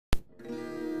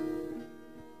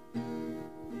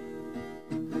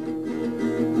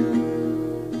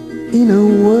In a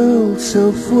world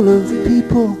so full of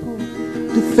people,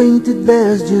 to think that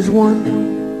there's just one,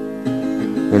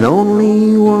 and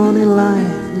only one in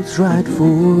life that's right for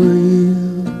you,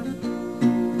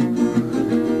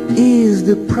 is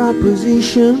the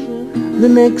proposition the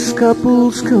next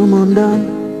couple's come undone,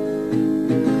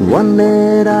 one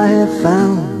that I have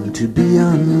found to be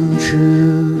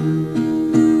untrue.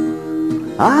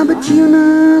 But you're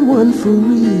not one for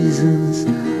reasons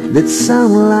that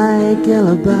sound like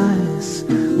alibis.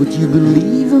 Would you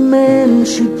believe a man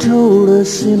she told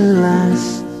us in her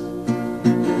lies?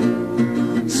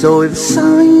 So if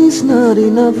sorry's not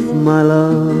enough, my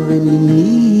love, and you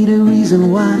need a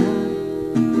reason why,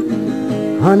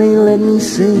 honey, let me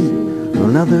sing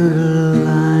another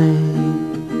line.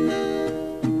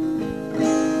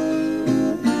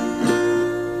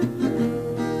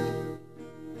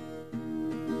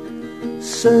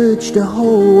 Search the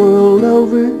whole world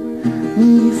over,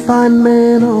 and you find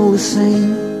men all the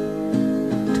same.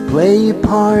 To play your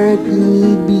part, you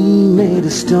need be made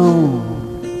of stone.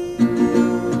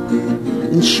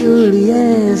 And surely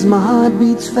as my heart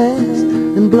beats fast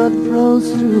and blood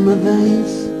flows through my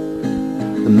veins,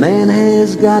 a man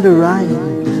has got a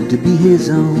right to be his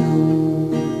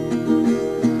own.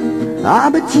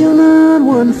 But you're not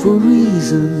one for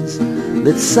reasons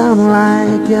that sound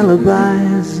like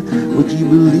alibis. Would you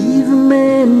believe a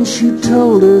man she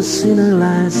told us in her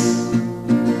lies?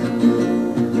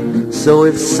 So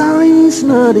if sorry's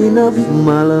not enough,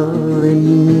 my love, and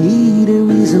you need a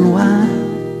reason why,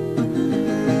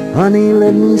 honey,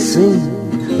 let me sing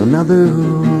another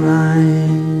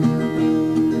line.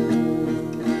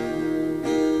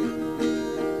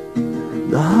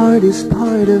 The hardest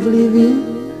part of living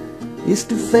is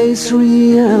to face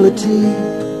reality.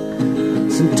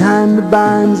 Sometimes the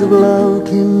binds of love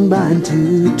can bind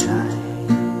too tight,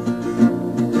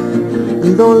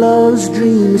 and though love's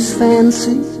dream is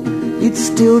fancy, it's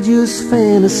still just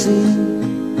fantasy.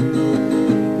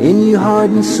 In your heart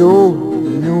and soul,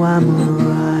 you know I'm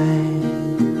alright.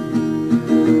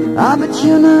 But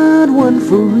you're not one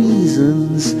for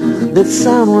reasons that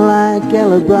sound like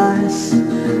alibis.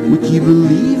 Would you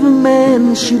believe a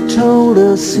man she told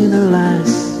us in her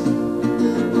lies?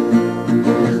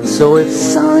 So if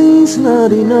sorry's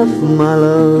not enough, my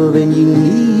love, and you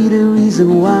need a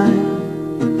reason why,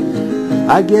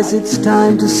 I guess it's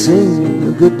time to sing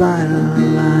a goodbye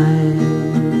line.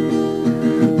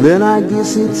 Then I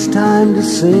guess it's time to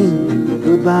sing a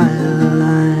goodbye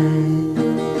line.